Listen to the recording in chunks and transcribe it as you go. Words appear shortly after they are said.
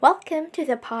Welcome to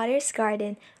the Potter's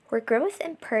Garden, where growth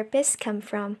and purpose come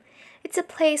from. It's a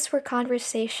place where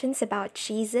conversations about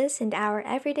Jesus and our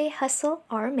everyday hustle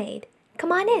are made.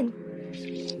 Come on in.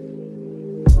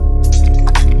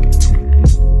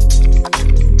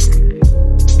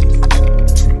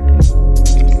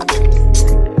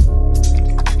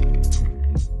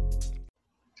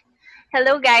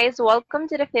 Hello, guys. Welcome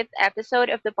to the fifth episode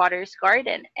of The Potter's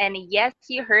Garden. And yes,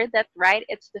 you heard that right.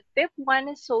 It's the fifth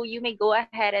one, so you may go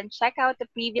ahead and check out the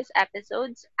previous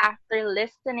episodes after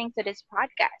listening to this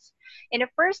podcast. In the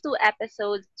first two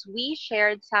episodes, we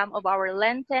shared some of our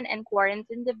Lenten and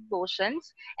quarantine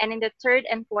devotions. And in the third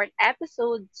and fourth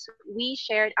episodes, we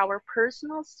shared our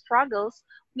personal struggles,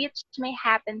 which may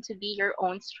happen to be your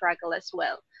own struggle as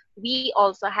well. We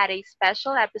also had a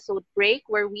special episode break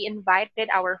where we invited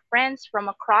our friends from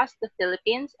across the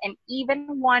Philippines and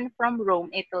even one from Rome,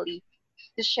 Italy,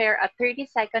 to share a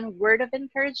 30-second word of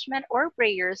encouragement or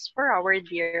prayers for our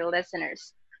dear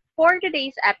listeners. For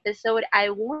today's episode, I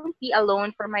won't be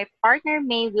alone, for my partner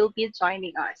May will be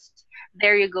joining us.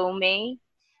 There you go, May.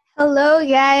 Hello,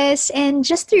 guys. And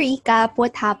just to recap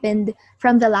what happened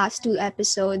from the last two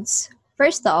episodes.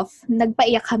 First off,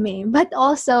 nagpaiyak kami. But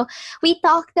also, we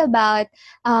talked about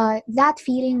that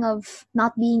feeling of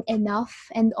not being enough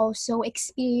and also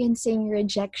experiencing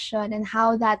rejection and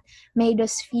how that made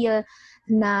us feel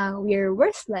na we're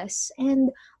worthless. And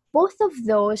both of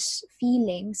those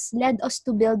feelings led us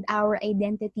to build our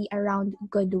identity around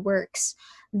good works.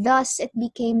 Thus, it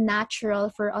became natural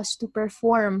for us to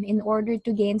perform in order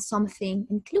to gain something,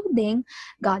 including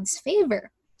God's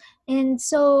favor. And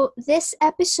so, this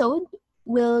episode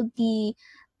will be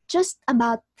just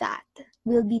about that.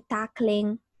 We'll be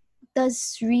tackling,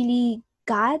 does really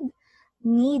God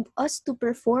need us to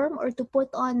perform or to put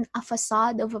on a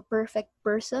facade of a perfect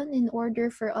person in order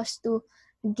for us to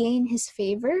gain His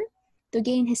favor, to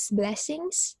gain His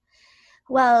blessings?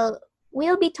 Well,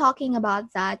 we'll be talking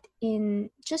about that in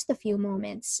just a few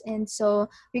moments. And so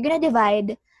we're going to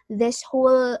divide this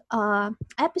whole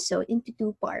episode into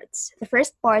two parts. The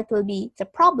first part will be the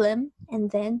problem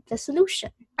and then the solution.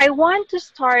 I want to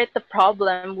start the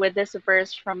problem with this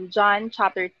verse from John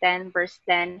chapter 10, verse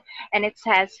 10, and it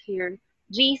says here,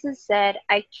 Jesus said,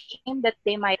 I came that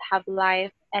they might have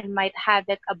life and might have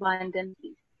it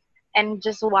abundantly. And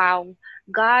just wow,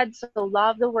 God so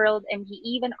loved the world and He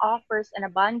even offers an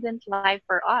abundant life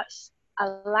for us, a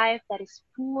life that is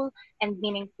full and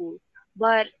meaningful.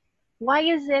 But why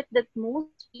is it that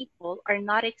most people are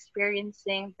not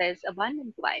experiencing this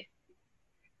abundant life?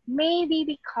 Maybe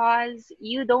because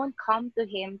you don't come to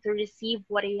Him to receive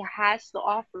what He has to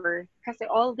offer. Kasi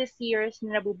all these years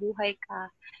na nabubuhay ka,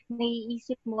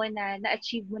 naiisip mo na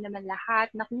na-achieve mo naman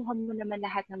lahat, nakuha mo naman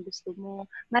lahat ng gusto mo,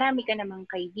 marami ka namang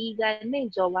kaibigan, may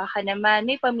jowa ka naman,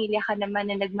 may pamilya ka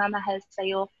naman na nagmamahal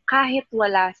sa'yo, kahit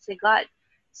wala si God.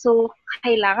 So,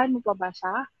 kailangan mo pa ba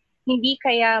siya? Hindi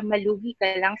kaya malugi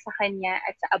ka lang sa Kanya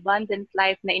at sa abundant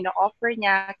life na ino-offer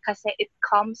niya kasi it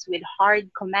comes with hard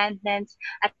commandments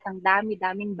at ang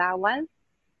dami-daming bawal?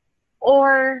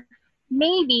 Or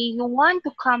maybe you want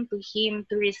to come to Him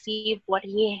to receive what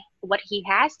He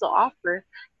has to offer,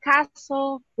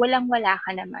 kaso walang-wala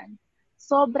ka naman.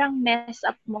 Sobrang mess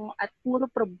up mo at puro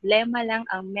problema lang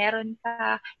ang meron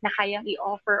ka na kayang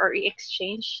i-offer or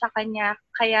i-exchange sa Kanya,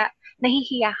 kaya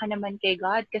nahihiya ka naman kay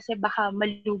God kasi baka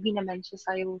malugi naman siya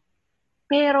sa'yo.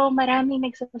 Pero maraming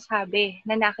nagsasabi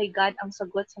na na kay God ang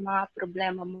sagot sa mga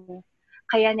problema mo.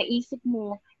 Kaya naisip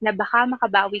mo na baka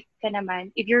makabawi ka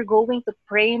naman if you're going to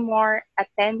pray more,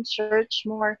 attend church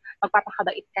more,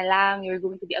 magpapakabait ka lang, you're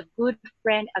going to be a good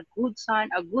friend, a good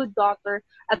son, a good daughter,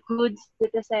 a good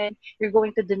citizen, you're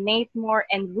going to donate more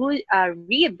and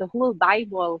read the whole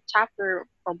Bible chapter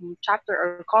from chapter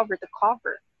or cover to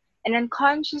cover. And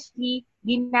unconsciously,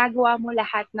 ginagawa mo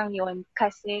lahat ng yon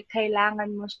kasi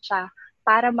kailangan mo siya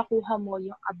para makuha mo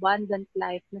yung abundant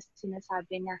life na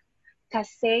sinasabi niya.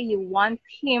 Kasi you want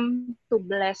Him to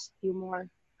bless you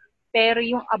more. Pero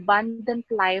yung abundant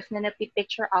life na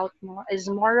napipicture out mo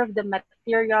is more of the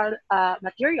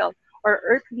material or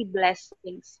earthly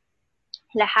blessings.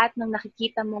 Lahat ng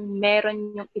nakikita mong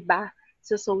meron yung iba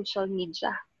sa social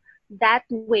media. That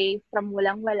way, from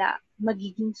walang-wala,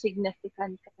 magiging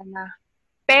significant ka na.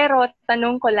 Pero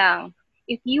tanong ko lang,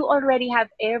 if you already have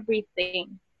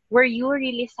everything, were you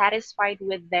really satisfied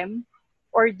with them?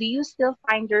 Or do you still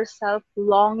find yourself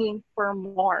longing for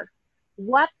more?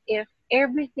 What if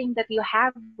everything that you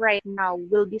have right now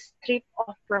will be stripped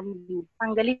off from you?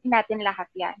 Tanggalin natin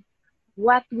lahat yan.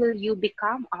 What will you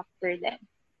become after then?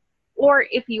 Or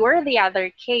if you're the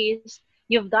other case,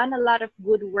 You've done a lot of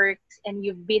good works and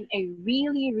you've been a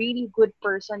really, really good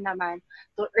person naman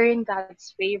to earn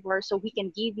God's favor so He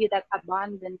can give you that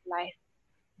abundant life.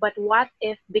 But what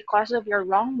if because of your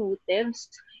wrong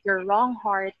motives, your wrong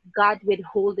heart, God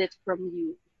withhold it from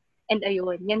you? And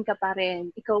ayun, yan ka pa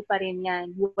rin, ikaw pa rin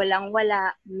yan,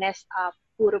 walang-wala, messed up,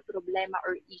 puro problema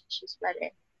or issues pa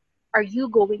rin. Are you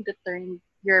going to turn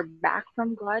your back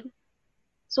from God?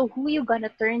 So who you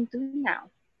gonna turn to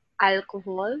now?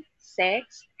 Alcohol,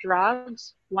 sex,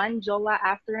 drugs, one jowa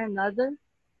after another?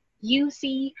 You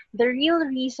see, the real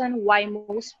reason why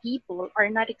most people are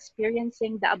not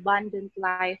experiencing the abundant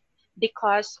life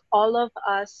because all of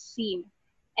us sin,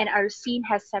 and our sin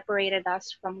has separated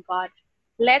us from God.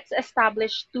 Let's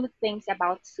establish two things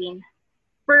about sin.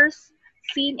 First,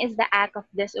 sin is the act of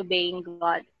disobeying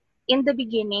God. In the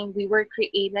beginning, we were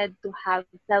created to have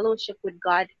fellowship with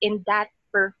God in that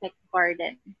perfect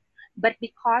garden. But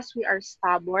because we are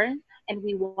stubborn and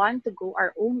we want to go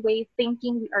our own way,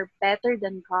 thinking we are better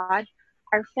than God,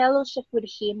 our fellowship with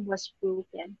Him was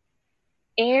broken.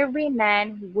 Every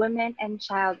man, woman, and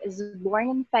child is born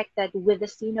infected with the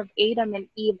sin of Adam and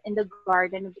Eve in the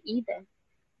Garden of Eden.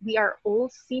 We are all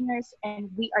sinners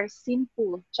and we are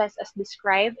sinful, just as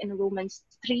described in Romans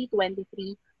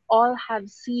 3:23. All have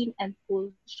sinned and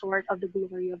fall short of the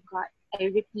glory of God.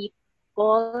 I repeat,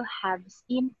 all have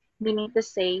sinned, meaning to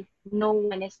say no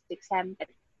one is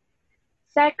exempted.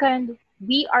 Second,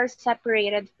 we are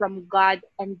separated from God,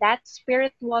 and that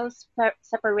spiritual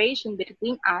separation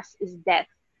between us is death,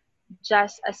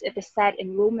 just as it is said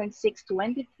in Romans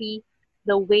 6:23,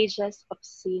 the wages of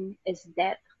sin is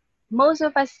death. Most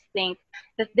of us think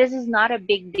that this is not a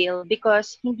big deal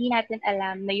because hindi natin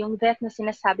alam na yung death na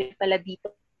sinasabi pala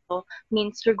dito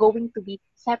means you're going to be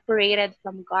separated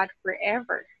from God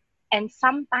forever. And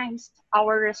sometimes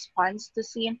our response to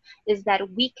sin is that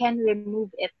we can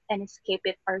remove it and escape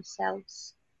it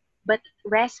ourselves. But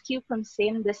rescue from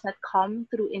sin does not come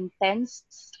through intense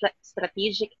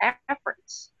strategic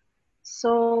efforts.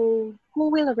 So,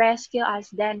 who will rescue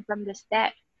us then from this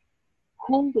death?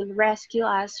 Who will rescue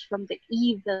us from the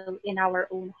evil in our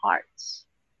own hearts?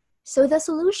 So the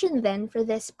solution then for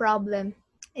this problem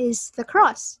is the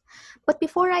cross. But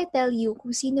before I tell you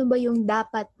kung sino ba yung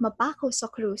dapat mapako sa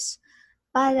krus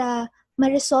para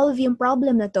ma-resolve yung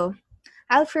problem na to,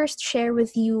 I'll first share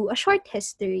with you a short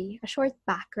history, a short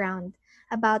background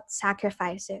about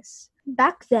sacrifices.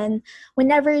 Back then,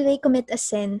 whenever they commit a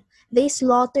sin, they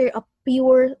slaughter a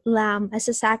pure lamb as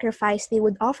a sacrifice they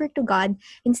would offer to God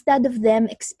instead of them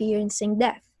experiencing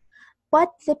death.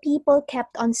 But the people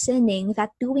kept on sinning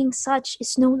that doing such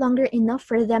is no longer enough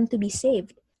for them to be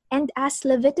saved. And as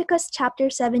Leviticus chapter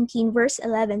 17 verse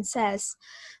 11 says,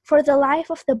 "For the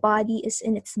life of the body is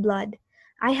in its blood.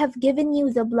 I have given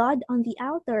you the blood on the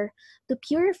altar to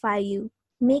purify you,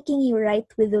 making you right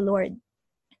with the Lord."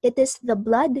 It is the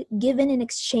blood given in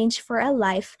exchange for a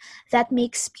life that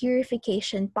makes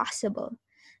purification possible.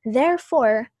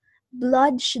 Therefore,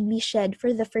 blood should be shed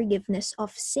for the forgiveness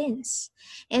of sins.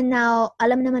 And now,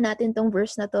 alam naman natin tong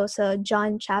verse na to sa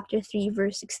John chapter 3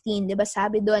 verse 16. Diba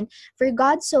sabi doon, "For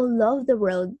God so loved the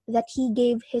world that He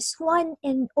gave His one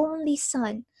and only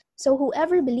Son. So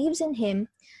whoever believes in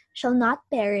Him shall not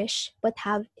perish but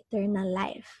have eternal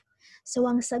life." So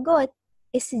ang sagot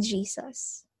is si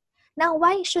Jesus. Now,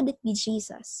 why should it be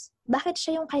Jesus? Bakit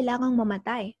siya yung kailangang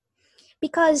mamatay?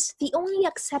 Because the only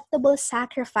acceptable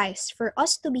sacrifice for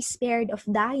us to be spared of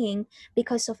dying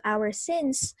because of our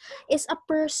sins is a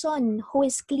person who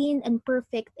is clean and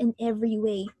perfect in every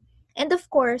way. And of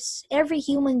course, every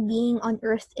human being on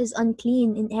earth is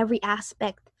unclean in every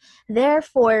aspect.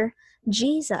 Therefore,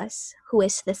 Jesus, who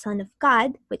is the Son of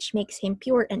God, which makes him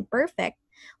pure and perfect,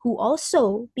 who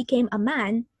also became a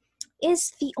man,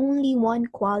 is the only one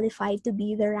qualified to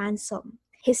be the ransom.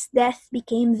 His death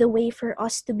became the way for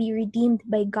us to be redeemed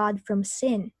by God from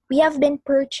sin. We have been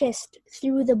purchased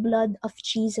through the blood of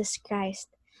Jesus Christ.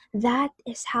 That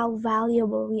is how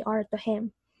valuable we are to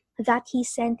Him. That He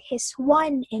sent His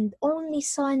one and only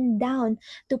Son down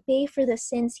to pay for the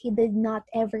sins He did not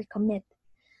ever commit.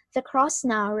 The cross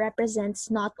now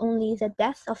represents not only the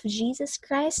death of Jesus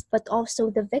Christ, but also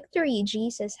the victory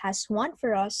Jesus has won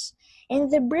for us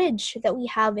and the bridge that we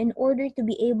have in order to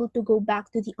be able to go back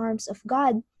to the arms of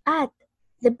God. At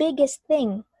the biggest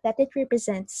thing that it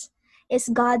represents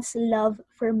is God's love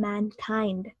for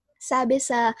mankind. Sabi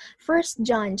sa 1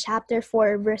 John chapter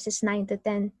 4 verses 9 to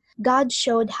 10, God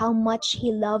showed how much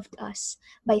He loved us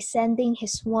by sending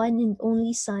His one and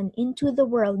only Son into the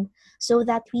world so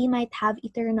that we might have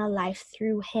eternal life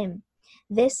through Him.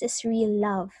 This is real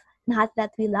love. Not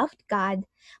that we loved God,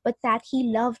 but that He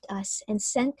loved us and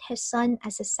sent His Son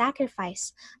as a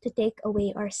sacrifice to take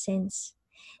away our sins.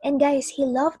 And guys, He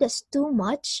loved us too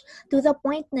much to the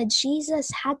point na Jesus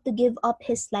had to give up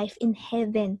His life in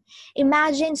heaven.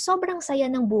 Imagine, sobrang saya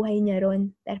ng buhay niya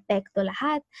ron. Perpekto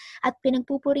lahat at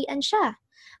pinagpupurian siya.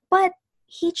 But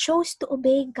he chose to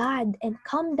obey God and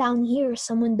come down here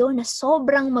sa mundo na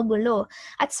sobrang magulo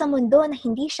at sa mundo na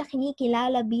hindi siya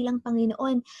kinikilala bilang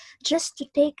Panginoon just to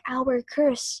take our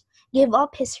curse, give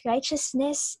up His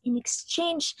righteousness in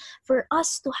exchange for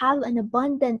us to have an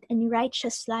abundant and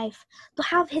righteous life, to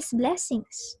have His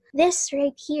blessings. This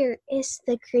right here is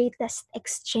the greatest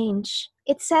exchange.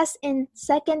 It says in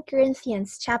 2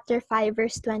 Corinthians chapter 5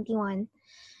 verse 21,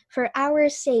 "For our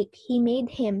sake He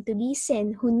made Him to be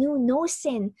sin who knew no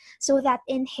sin, so that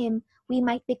in Him we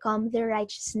might become the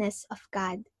righteousness of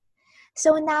God."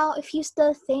 So now, if you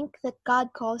still think that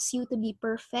God calls you to be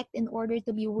perfect in order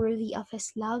to be worthy of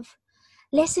His love,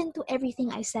 listen to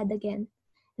everything I said again.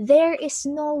 There is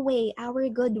no way our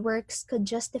good works could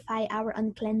justify our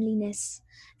uncleanliness.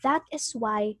 That is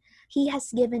why He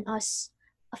has given us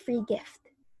a free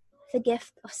gift, the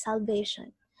gift of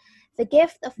salvation, the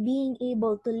gift of being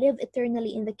able to live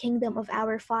eternally in the kingdom of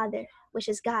our Father, which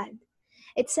is God.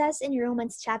 It says in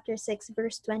Romans chapter 6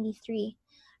 verse 23,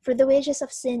 "For the wages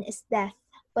of sin is death,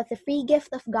 but the free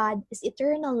gift of God is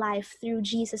eternal life through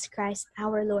Jesus Christ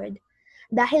our Lord."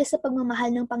 Dahil sa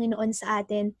pagmamahal ng Panginoon sa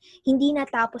atin, hindi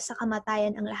natapos sa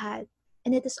kamatayan ang lahat.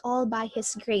 And it is all by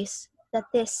His grace that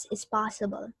this is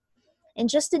possible. And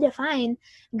just to define,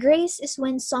 grace is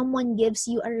when someone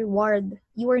gives you a reward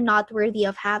you are not worthy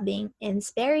of having and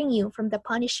sparing you from the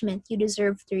punishment you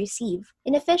deserve to receive.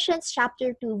 In Ephesians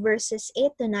chapter 2 verses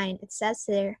 8 to 9, it says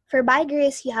there, "For by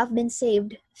grace you have been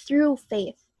saved through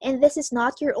faith. And this is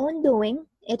not your own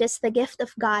doing, it is the gift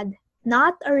of God,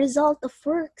 not a result of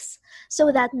works,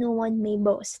 so that no one may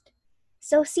boast."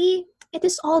 So see, it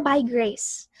is all by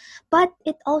grace. But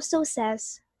it also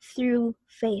says through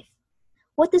faith.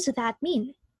 What does that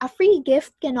mean? A free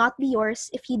gift cannot be yours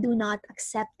if you do not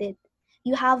accept it.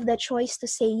 You have the choice to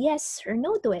say yes or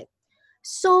no to it.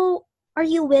 So, are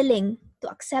you willing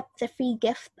to accept the free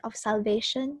gift of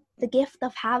salvation, the gift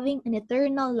of having an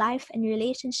eternal life and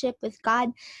relationship with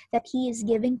God that He is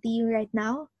giving to you right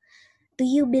now? Do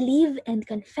you believe and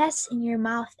confess in your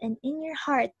mouth and in your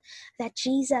heart that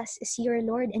Jesus is your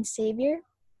Lord and Savior?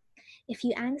 If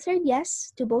you answered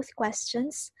yes to both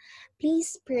questions,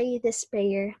 please pray this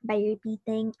prayer by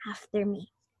repeating after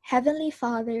me. Heavenly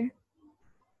Father,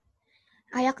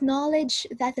 I acknowledge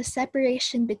that the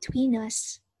separation between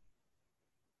us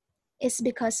is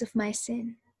because of my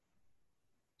sin.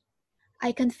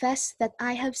 I confess that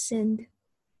I have sinned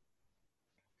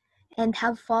and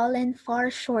have fallen far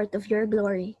short of your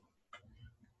glory.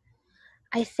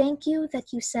 I thank you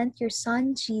that you sent your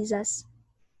Son, Jesus,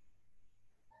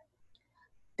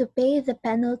 to pay the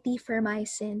penalty for my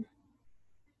sin.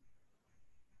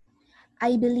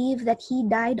 I believe that He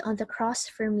died on the cross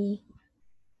for me.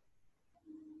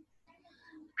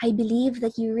 I believe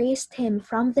that you raised Him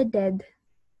from the dead.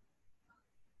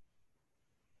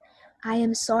 I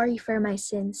am sorry for my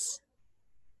sins,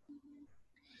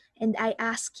 and I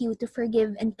ask you to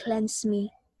forgive and cleanse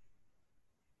me.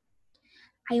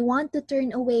 I want to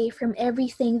turn away from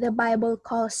everything the Bible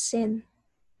calls sin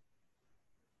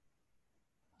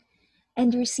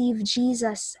and receive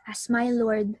Jesus as my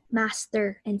Lord,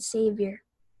 Master, and Savior.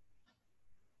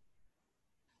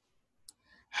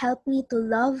 Help me to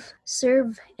love,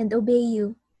 serve, and obey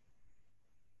you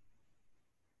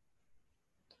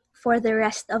for the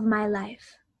rest of my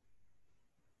life.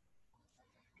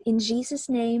 In Jesus'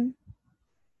 name,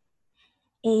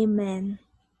 amen.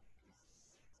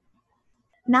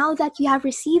 Now that you have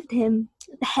received Him,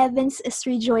 the heavens is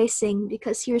rejoicing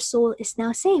because your soul is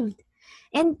now saved.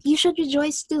 And you should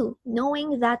rejoice too,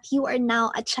 knowing that you are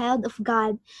now a child of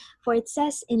God. For it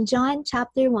says in John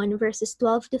chapter 1 verses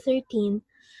 12 to 13,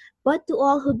 "But to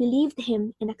all who believed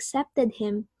Him and accepted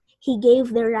Him, He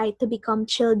gave the right to become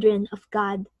children of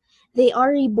God. They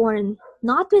are reborn,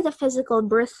 not with a physical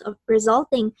birth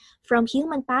resulting from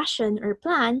human passion or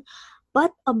plan,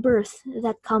 but a birth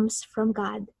that comes from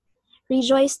God."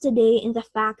 Rejoice today in the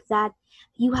fact that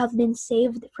you have been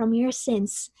saved from your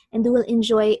sins and will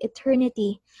enjoy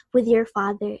eternity with your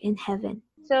Father in heaven.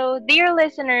 So, dear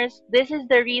listeners, this is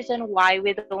the reason why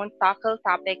we don't tackle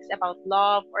topics about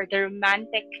love or the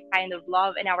romantic kind of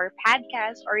love in our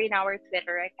podcast or in our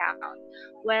Twitter account.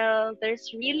 Well,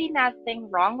 there's really nothing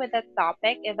wrong with that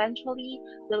topic. Eventually,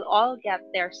 we'll all get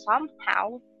there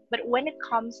somehow. But when it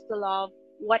comes to love,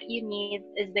 what you need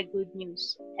is the good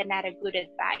news and not a good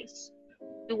advice.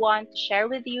 We want to share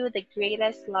with you the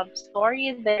greatest love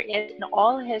story there is in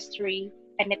all history,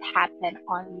 and it happened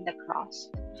on the cross.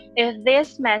 If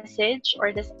this message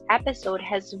or this episode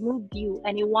has moved you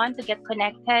and you want to get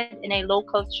connected in a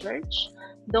local church,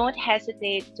 don't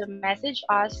hesitate to message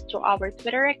us through our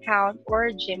Twitter account or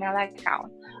Gmail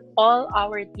account. All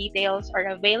our details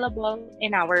are available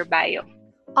in our bio.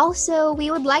 Also,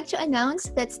 we would like to announce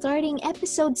that starting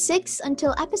episode 6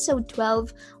 until episode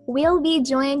 12, we'll be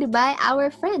joined by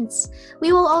our friends.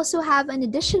 We will also have an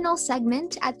additional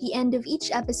segment at the end of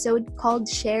each episode called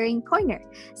Sharing Corner.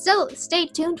 So stay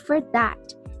tuned for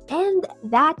that. And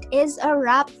that is a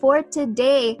wrap for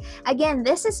today. Again,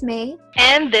 this is May.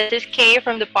 And this is Kay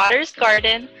from the Potter's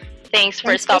Garden. Thanks for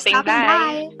Thanks for stopping stopping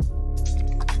by. by.